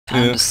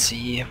Time to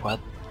see what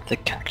the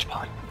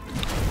Cactbot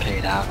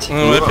paid out to.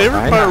 My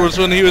favorite part was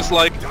when he was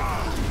like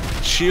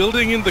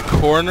shielding in the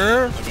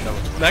corner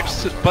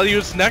next to, but he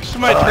was next to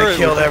my turret,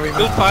 still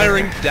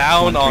firing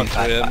down onto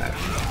him.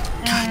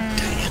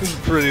 It's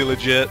pretty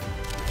legit.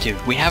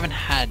 Dude, we haven't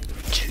had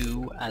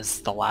 2 as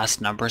the last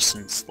number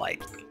since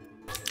like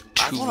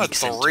 2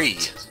 weeks. I want a 3.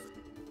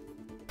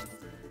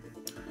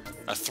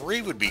 A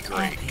 3 would be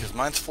great, because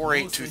mine's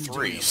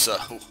 4823, so...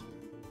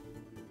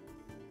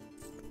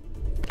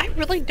 I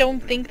really don't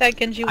think that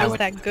Genji was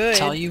that good.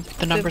 Tell you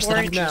the numbers that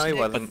I'm choosing. No, he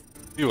wasn't.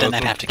 Then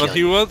I'd have to kill But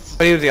he was.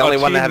 But he was the only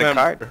one that had a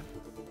card.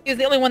 He was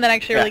the only one that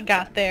actually really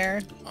got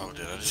there. Oh,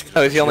 did I just...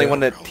 Oh, he's the only one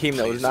that team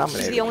that was He's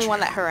nominated. the only one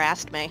that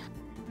harassed me.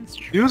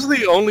 He was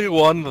the only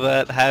one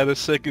that had a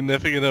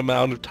significant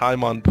amount of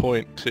time on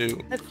point too.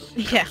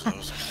 Yeah. That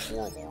was a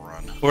horrible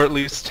run. Or at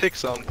least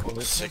ticks on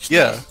point. 60.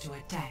 Yeah.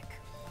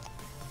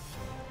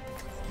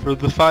 For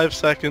the 5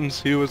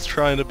 seconds he was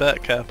trying to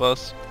backcap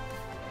us.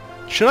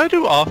 Should I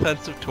do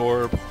offensive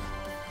Torb?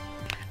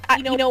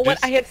 You know what?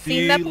 Just I have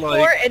seen that be, before,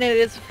 like- and it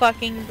is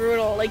fucking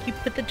brutal. Like, you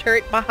put the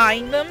turret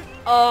behind them.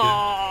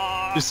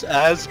 Oh. Just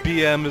as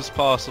BM as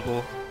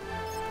possible.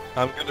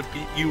 I'm gonna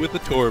beat you with the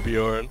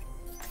Torbjorn.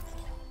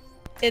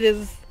 It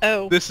is.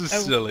 Oh. This is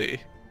silly.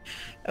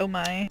 Oh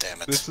my.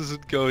 Damn it. This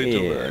isn't going to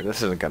Yeah, work.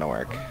 this isn't gonna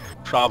work.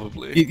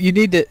 Probably. You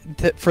need to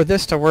for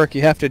this to work.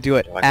 You have to do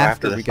it Like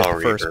after after we the get the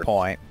Soul first Reaper.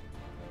 point.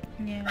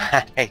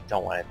 Yeah. I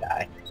don't want to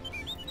die.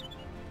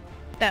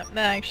 That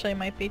actually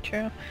might be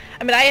true.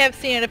 I mean, I have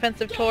seen a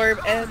defensive Torb,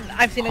 and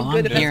I've seen a All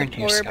good I'm hearing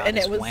defensive here, Torb, Scott, and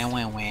it is was wah,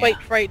 wah, wah. quite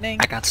frightening.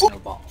 I got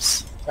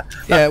snowballs.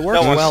 Yeah, it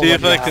works No, well see when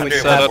if you I have can when you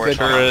set have up good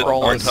turret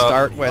control on to top.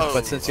 start with, Oh,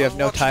 but since you have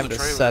no time to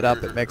set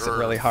up, it makes it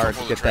really hard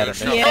to get that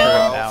initial Yeah,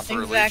 turn down.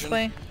 For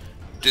exactly.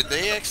 Did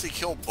they actually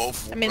kill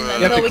both? I mean, You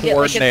until have we to get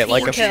like a coordinate,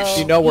 like team if kill,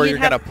 you know where you'd you're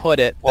have- gonna put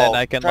it, Well, then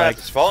I can try not like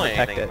to spoil protect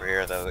anything it. over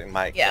here, though. It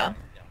might, Yeah.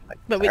 like,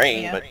 But we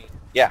drain, can't. but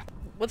yeah.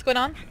 What's going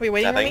on? Are we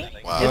waiting for me? Nothing.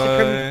 Wow. Is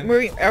it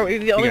from, are we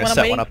the You only gonna one I'm set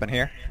waiting one up in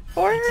here?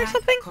 for or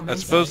something? I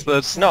suppose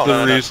that's No, the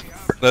no, no. reason.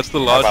 That's the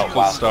How about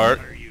logical WoW?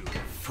 start.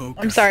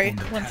 I'm sorry,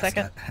 1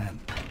 second.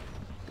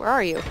 Where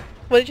are you?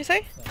 What did you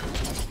say?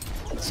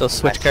 So I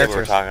switch think we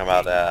were characters. talking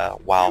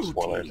about WoW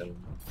spoilers and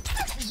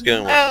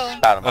Scoon was Oh.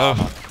 about them all.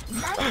 Oh.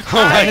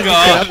 Oh my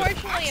god!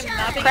 Unfortunately, I'm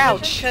not being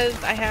Crouch.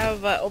 because I have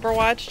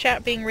Overwatch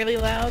chat being really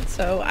loud,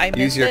 so I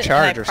missed your it,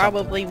 charge and or I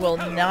probably will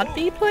not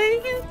be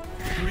playing it.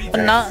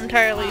 I'm not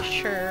entirely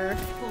sure.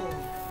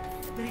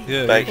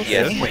 Yeah, But you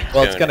yes, should.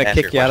 Well, it's Scoon, gonna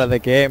answer kick your you out of the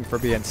game for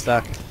being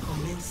stuck.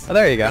 Oh,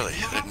 there you go. Really?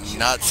 I did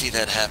not see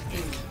that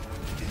happening.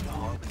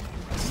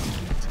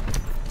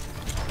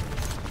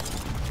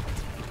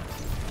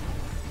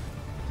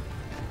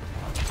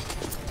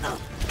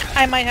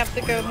 I might have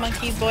to go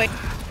monkey boy.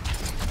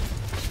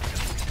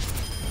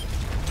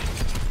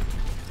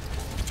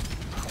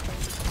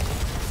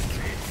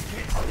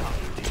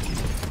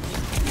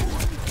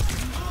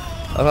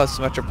 I love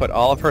how Symmetra put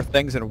all of her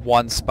things in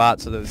one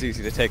spot so that it was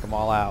easy to take them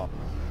all out.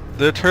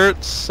 The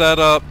turret's set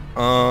up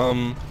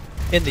In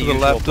the to the usual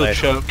left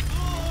place. of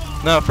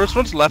choke. No, first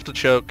one's left of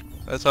choke.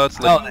 That's how it's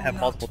Oh, lit. they have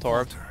multiple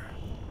Torbs.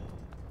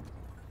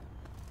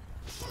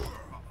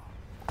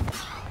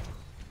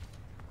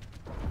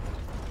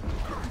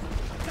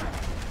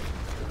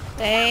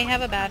 They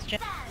have a bastion.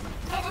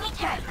 Enemy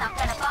turret's not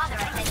gonna bother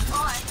us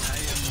anymore.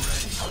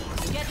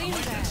 Get in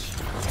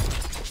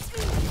there.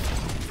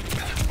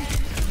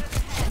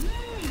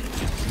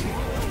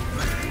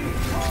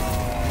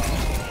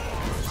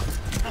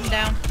 I'm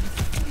down.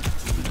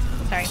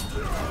 Sorry.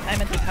 I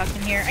meant to talk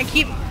in here. I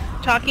keep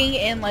talking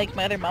in like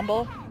my other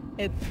mumble.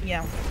 It,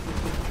 yeah.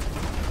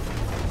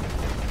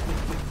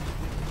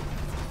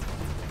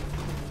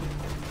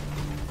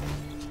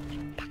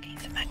 Fucking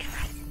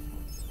Symmetra.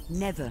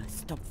 Never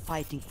stop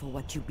fighting for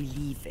what you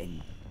believe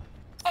in.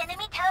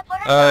 Enemy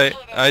teleporter I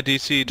located.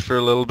 DC'd for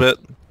a little bit.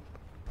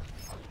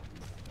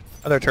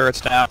 Other turrets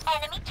down.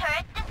 Enemy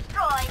turret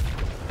destroyed.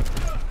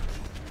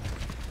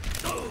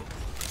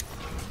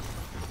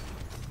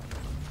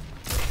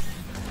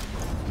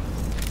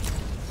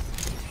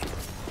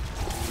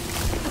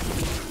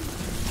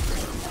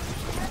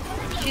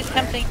 She's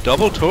tempting.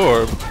 Double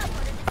Torb.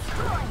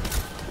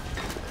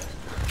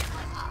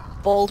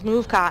 Bold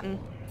move, Cotton.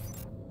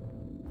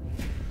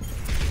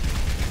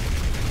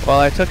 Well,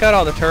 I took out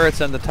all the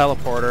turrets and the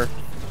teleporter.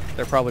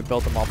 They probably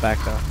built them all back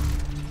though.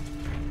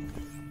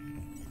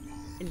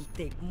 It'll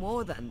take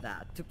more than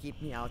that to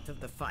keep me out of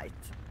the fight.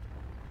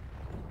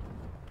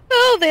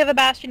 Oh, they have a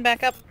bastion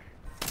back up.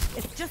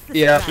 It's just the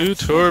Yeah. Two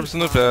Torbs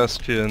and a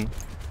Bastion.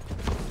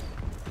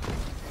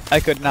 I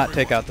could not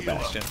take out the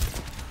bastion.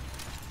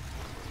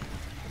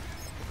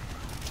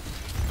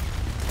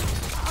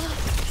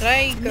 Should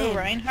I go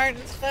Reinhardt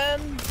instead?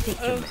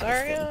 Oh,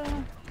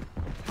 Zarya?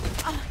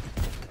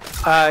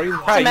 You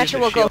probably use Symmetra the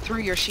will go shield.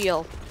 through your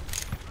shield.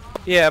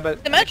 Yeah,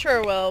 but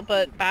Symmetra will,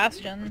 but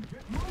Bastion.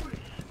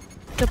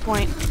 Good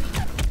point.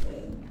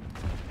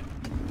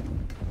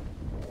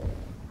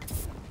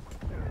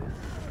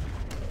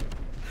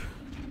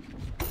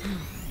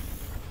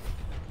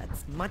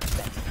 That's much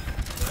better.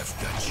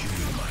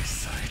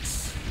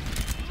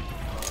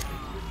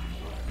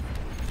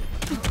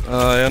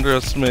 I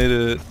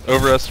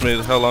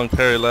overestimated how long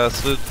parry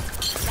lasted.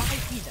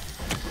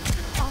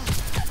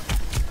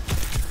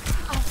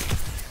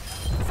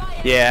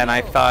 Yeah, and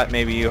I thought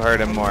maybe you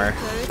hurt him more.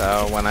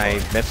 So when I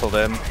missiled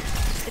him,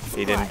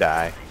 he didn't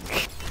die.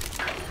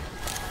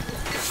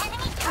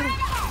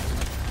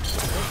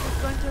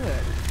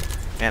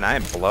 Man, I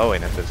am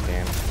blowing at this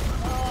game.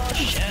 Oh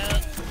shit,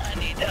 I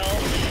need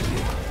help.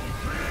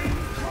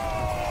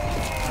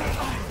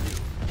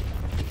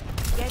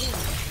 Get in.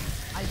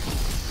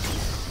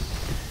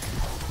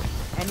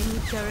 Enemy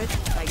turret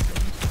fighting.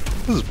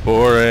 This is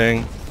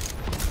boring.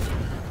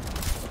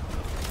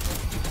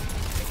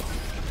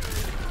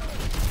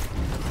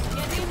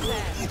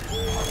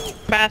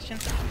 Bastion.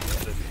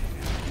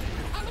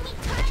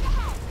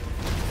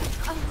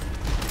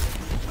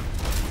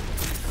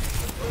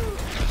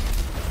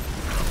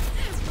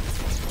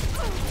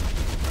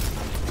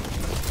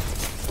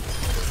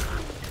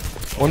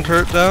 One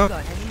turret down.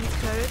 Got enemy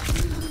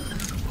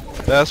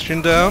turret.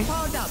 Bastion down.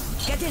 Powered up.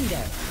 Get in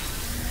there.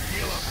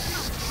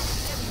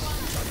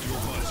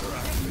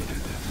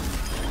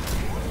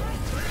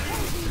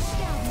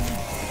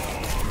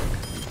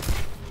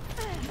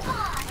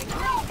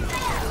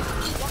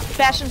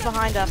 Bastion's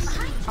behind us,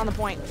 on the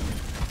point.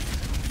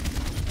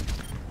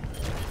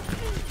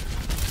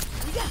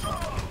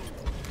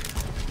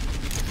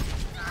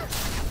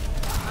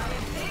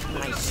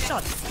 Nice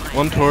shot.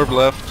 One Torb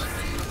left.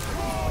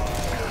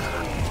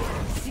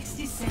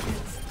 60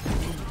 seconds.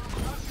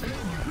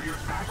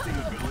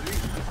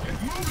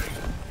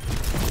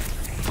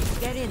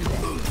 Get in there.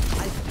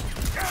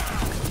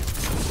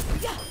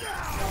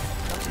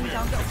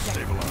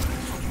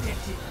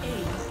 Objective A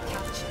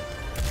captured.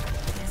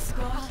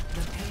 Escort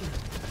the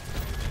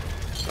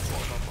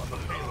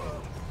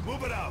payload.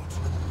 Move it out.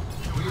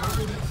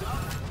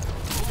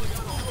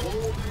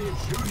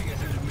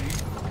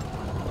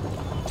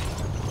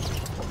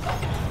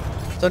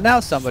 So now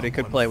somebody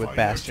could play with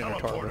Bastion or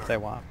Torb if they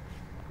want.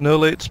 No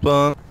late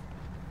spawn.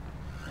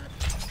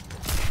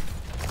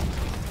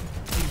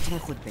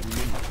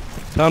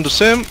 Time to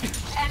sim.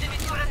 Enemy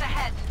turret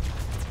ahead.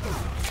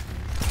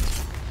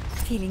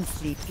 Feeling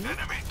sleepy?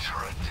 Enemy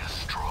turret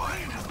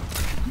destroyed.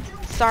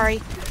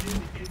 Sorry.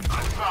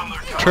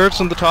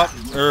 Turrets on the top,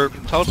 or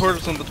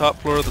teleporters on the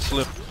top floor of the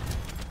slip.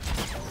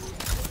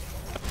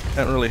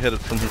 Can't really hit it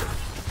from here.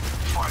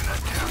 Find that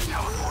damn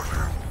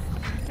teleporter.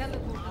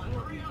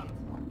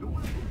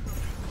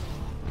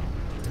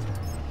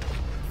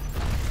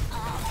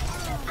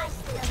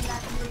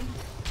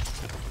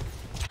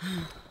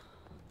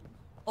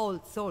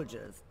 Old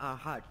soldiers are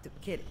hard to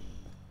kill.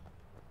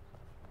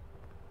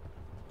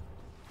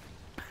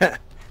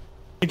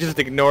 He just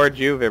ignored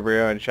you,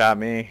 Vibrio, and shot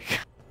me.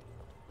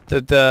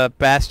 The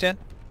Bastion?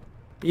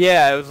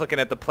 Yeah, I was looking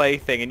at the play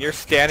thing, and you're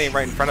standing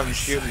right in front of him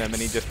shooting him,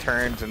 and he just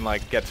turns and,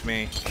 like, gets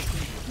me.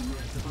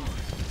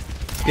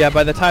 Yeah,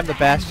 by the time the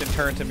Bastion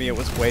turned to me, it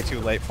was way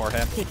too late for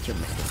him. Take your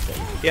mistake.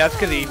 Yeah, that's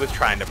because he was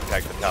trying to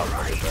protect the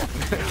teleporter.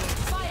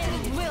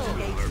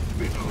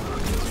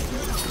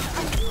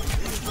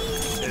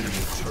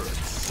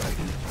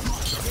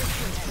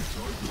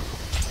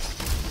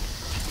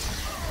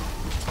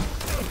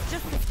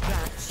 Just a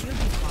scratch, you'll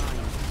be fine.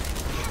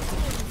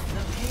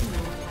 The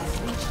payload has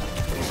reached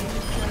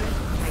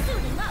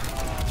Suiting up.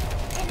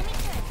 Enemy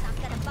turret's not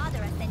gonna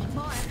bother us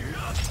anymore.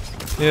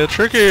 Yeah,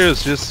 trick here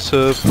is just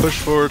to push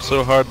forward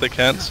so hard they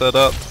can't set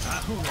up.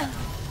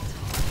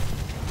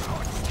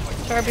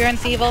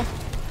 Torbjorn's evil.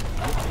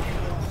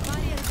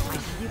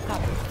 you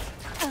covered.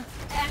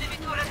 Enemy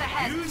turret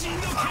ahead.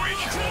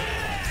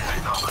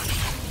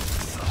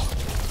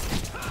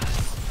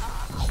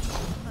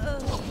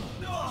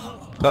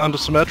 Down to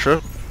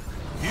Symmetra.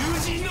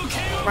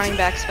 Running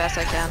back as fast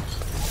as I can.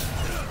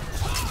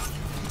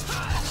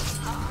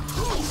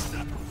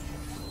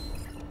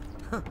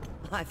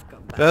 I've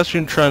come back.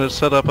 Bastion trying to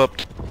set up. Enemy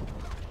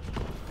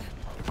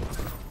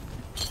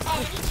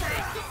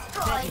turret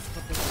destroyed.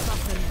 For the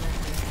soften.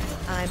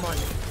 I'm on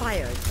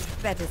fire.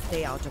 Better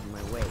stay out of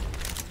my way.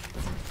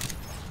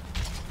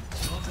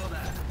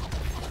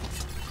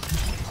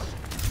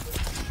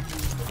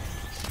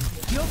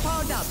 You're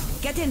powered up.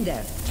 Get in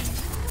there.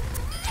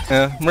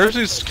 Yeah,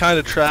 Mercy's kind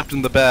of trapped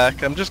in the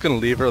back. I'm just gonna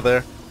leave her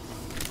there.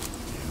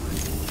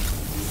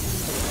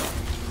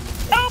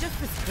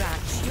 Just a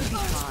scratch. You'll be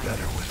fine.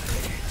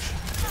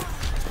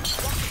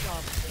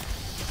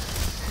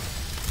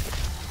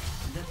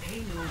 The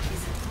payload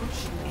is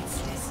approaching its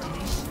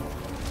destination.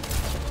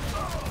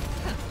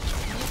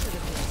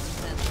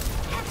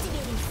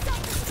 Activating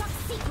self-destruct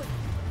sequence.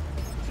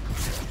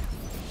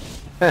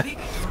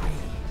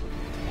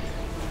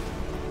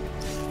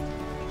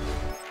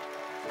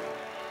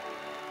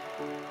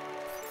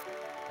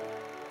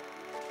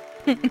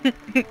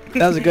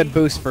 That was a good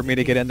boost for me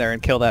to get in there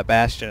and kill that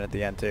Bastion at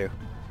the end too.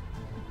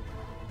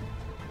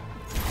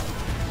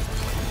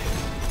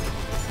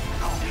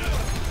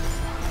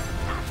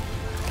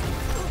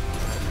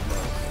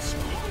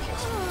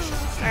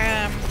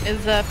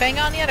 Is Fang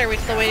on yet, or are we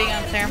still waiting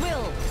on Sam?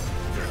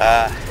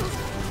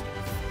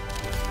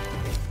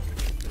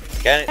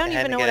 Had don't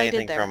even to know get what I anything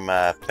did there.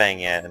 from Fang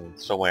yet, and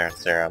still wearing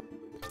serum.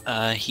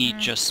 He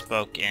just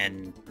spoke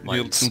in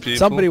Healed some people.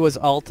 Somebody was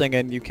ulting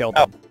and you killed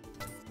them.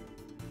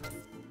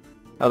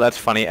 Oh, that's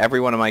funny. Every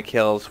one of my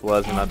kills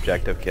was an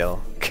objective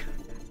kill.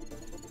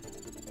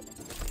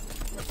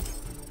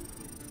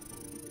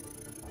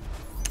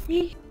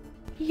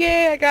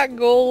 Yeah, I got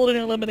gold in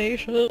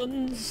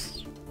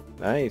eliminations.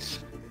 Nice.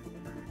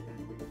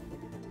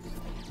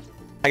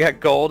 I got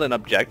gold in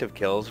objective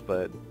kills,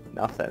 but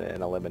nothing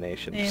in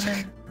eliminations.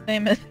 Amen.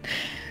 Amen.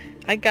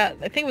 I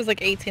think it was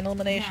like 18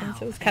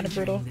 eliminations. It was kind of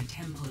brutal.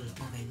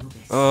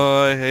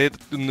 Oh, I hate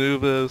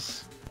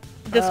Anubis.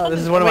 This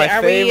is one of my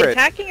Are we favorite.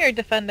 attacking or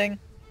defending?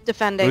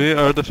 Defending. We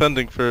are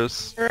defending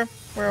first.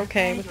 We're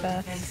okay with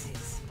that.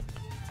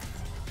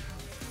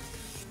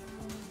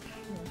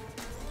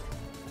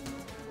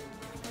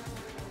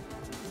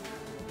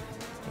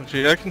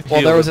 Actually, I can Well,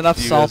 heal there was if enough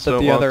you salt guys that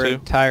don't the want other to.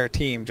 entire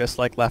team just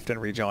like left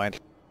and rejoined.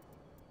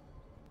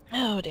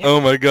 Oh dear. Oh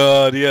my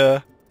god, yeah.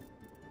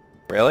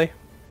 Really?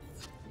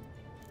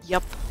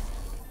 Yep.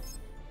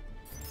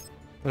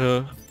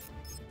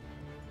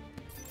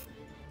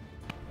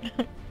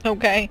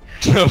 Okay.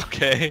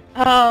 Okay. Should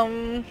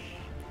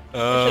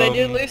I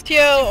do Lucio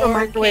The or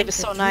microwave is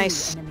so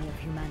nice.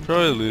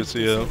 Probably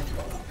Lucio.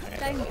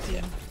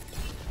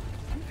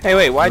 Hey,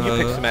 wait, why'd you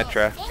pick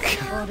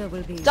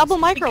Symmetra? Double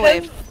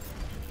microwave.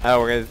 Oh,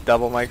 we're gonna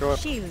double microwave?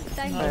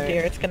 Oh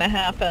dear, it's gonna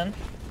happen.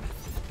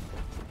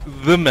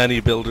 The many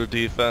builder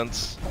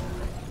defense.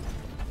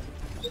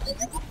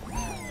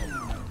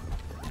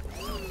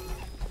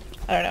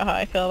 I don't know how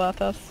I feel about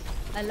this.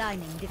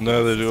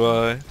 Neither do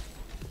I.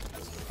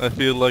 I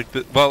feel like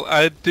well,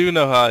 I do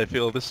know how I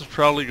feel. This is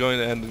probably going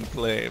to end in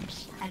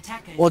flames.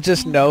 Well,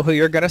 just know who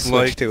you're gonna switch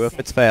Like- to if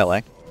it's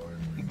failing.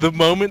 The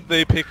moment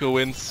they pick a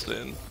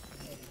Winston.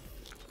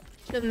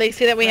 And they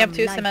see that we have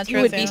two Symmetras.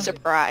 You would be yeah.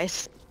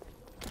 surprised.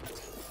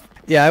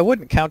 Yeah, I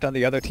wouldn't count on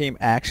the other team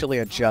actually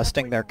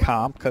adjusting their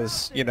comp,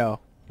 because, you know,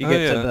 you Oh, get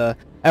yeah. to the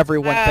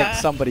everyone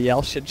thinks somebody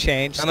else should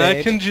change And stage.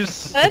 I can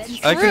just That's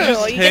I can true,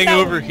 just you get hang that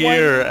over one-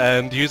 here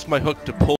and use my hook to pull